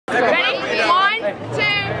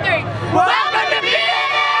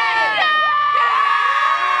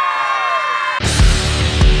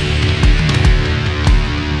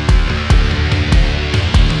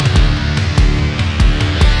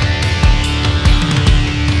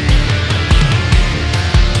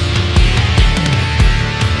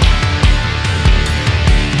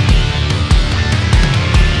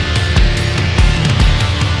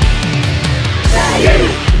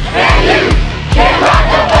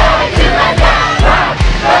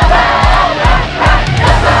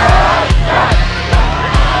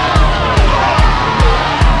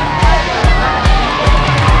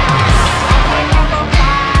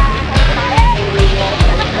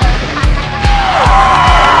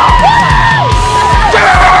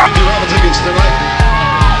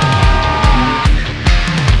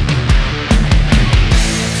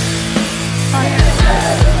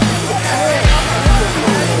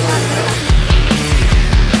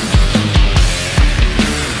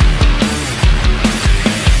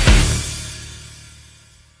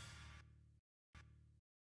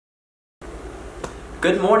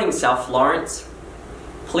Good morning, South Florence.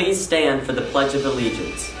 Please stand for the Pledge of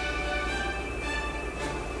Allegiance.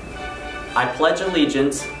 I pledge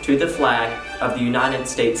allegiance to the flag of the United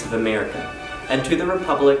States of America and to the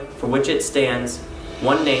republic for which it stands,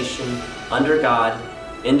 one nation, under God,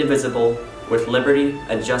 indivisible, with liberty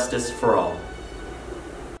and justice for all.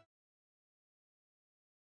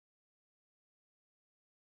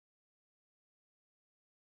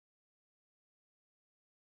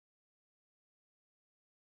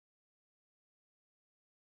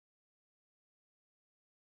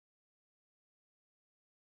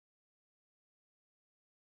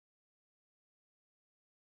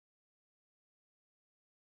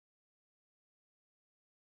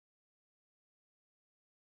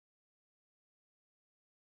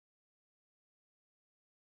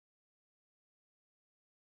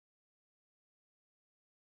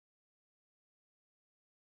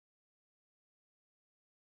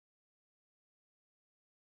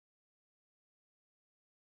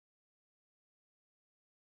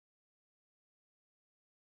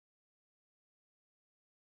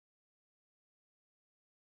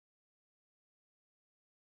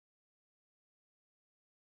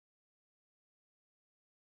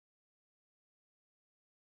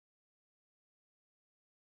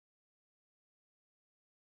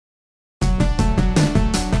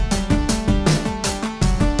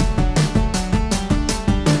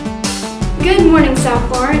 Good morning, South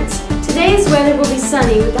Florence. Today's weather will be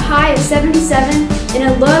sunny with a high of 77 and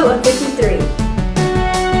a low of 53.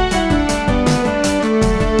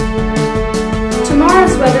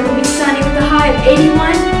 Tomorrow's weather will be sunny with a high of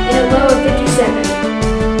 81 and a low of 57.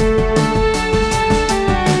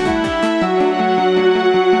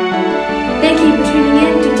 Thank you for tuning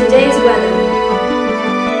in to today's weather.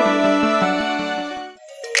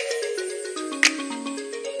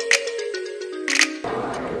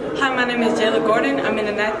 Hi, my name is Jayla Gordon. I'm in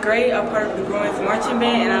the 9th grade. I'm part of the Bruins marching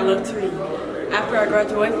band, and I love to read. After I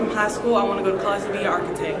graduate from high school, I want to go to college to be an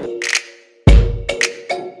architect.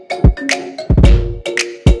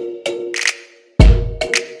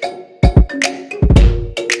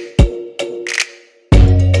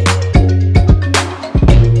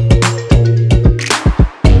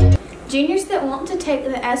 Juniors that want to take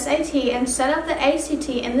the SAT and set up the ACT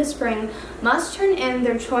in the spring must turn in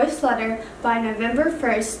their choice letter by November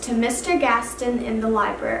 1st to Mr. Gaston in the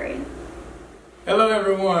library. Hello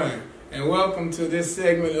everyone, and welcome to this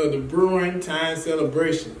segment of the Bruin Time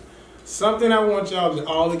Celebration. Something I want y'all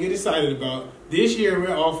all to get excited about. This year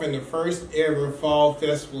we're offering the first ever Fall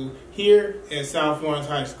Festival here at South Florence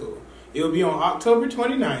High School. It will be on October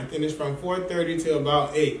 29th and it's from 4:30 till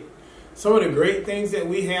about 8. Some of the great things that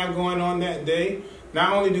we have going on that day,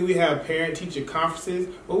 not only do we have parent-teacher conferences,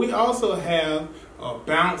 but we also have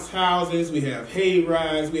bounce houses, we have hay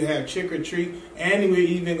rides, we have trick-or-treat, and we're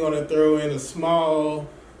even going to throw in a small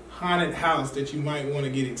haunted house that you might want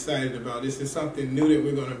to get excited about. This is something new that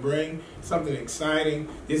we're going to bring, something exciting.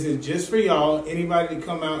 This is just for y'all. Anybody that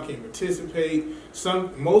come out can participate.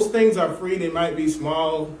 Most things are free. They might be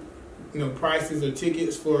small prices or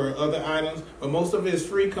tickets for other items, but most of it is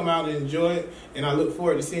free. Come out and enjoy it, and I look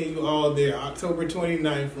forward to seeing you all there October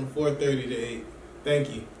 29th from 4:30 to 8.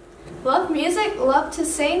 Thank you. Love music? Love to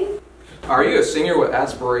sing? Are you a singer with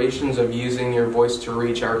aspirations of using your voice to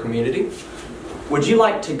reach our community? Would you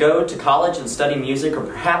like to go to college and study music, or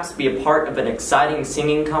perhaps be a part of an exciting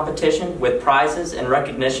singing competition with prizes and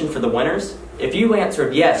recognition for the winners? If you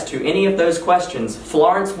answered yes to any of those questions,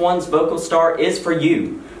 Florence One's Vocal Star is for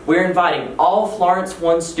you. We're inviting all Florence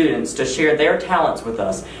One students to share their talents with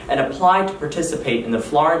us and apply to participate in the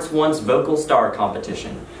Florence One's Vocal Star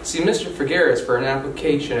competition. See Mr. Figueres for an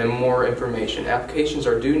application and more information. Applications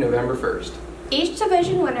are due November 1st. Each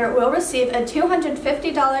division winner will receive a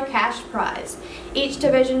 $250 cash prize. Each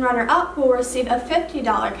division runner-up will receive a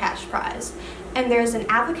 $50 cash prize. And there is an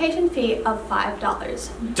application fee of $5.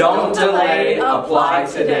 Don't delay, apply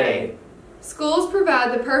today. Schools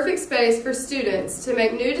provide the perfect space for students to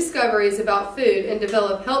make new discoveries about food and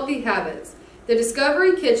develop healthy habits. The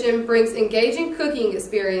Discovery Kitchen brings engaging cooking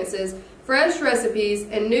experiences, fresh recipes,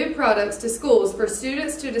 and new products to schools for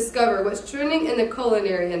students to discover what's trending in the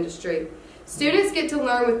culinary industry. Students get to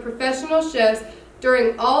learn with professional chefs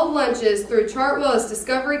during all lunches through Chartwell's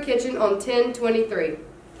Discovery Kitchen on 10/23.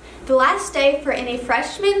 The last day for any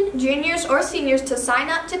freshmen, juniors, or seniors to sign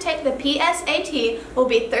up to take the PSAT will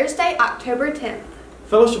be Thursday, October 10th.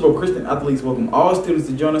 Fellowship of Christian Athletes welcome all students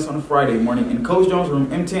to join us on a Friday morning in Coach Jones' room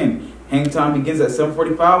M10. Hang time begins at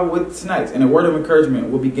 7:45 with snacks, and a word of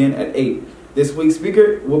encouragement will begin at 8. This week's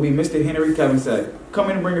speaker will be Mr. Henry Kavansack.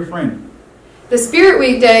 Come in and bring a friend. The Spirit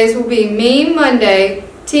Weekdays will be Meme Monday,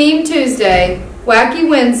 Team Tuesday, Wacky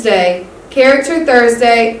Wednesday, Character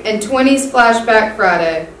Thursday, and 20s Flashback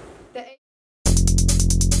Friday.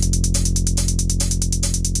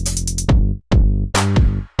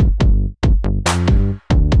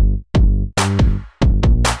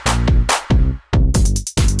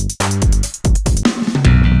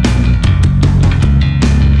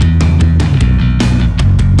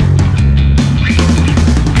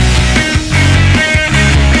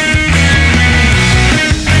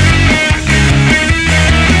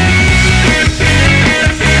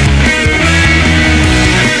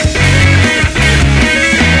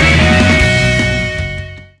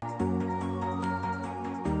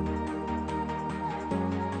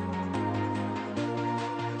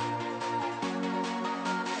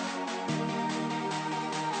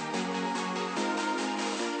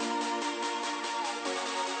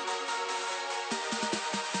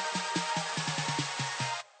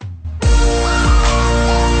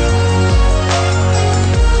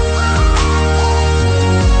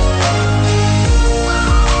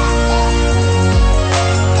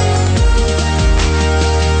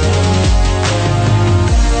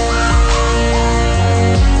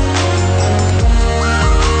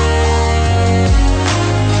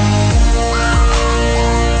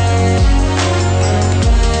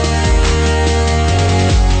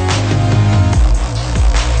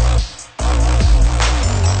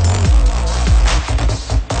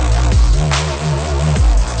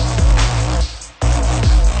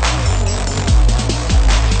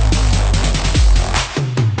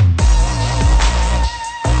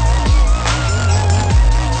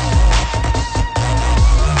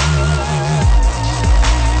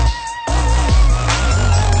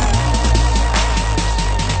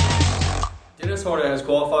 Has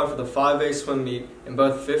qualified for the 5A swim meet in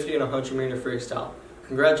both 50 and 100 meter freestyle.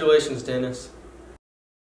 Congratulations, Dennis.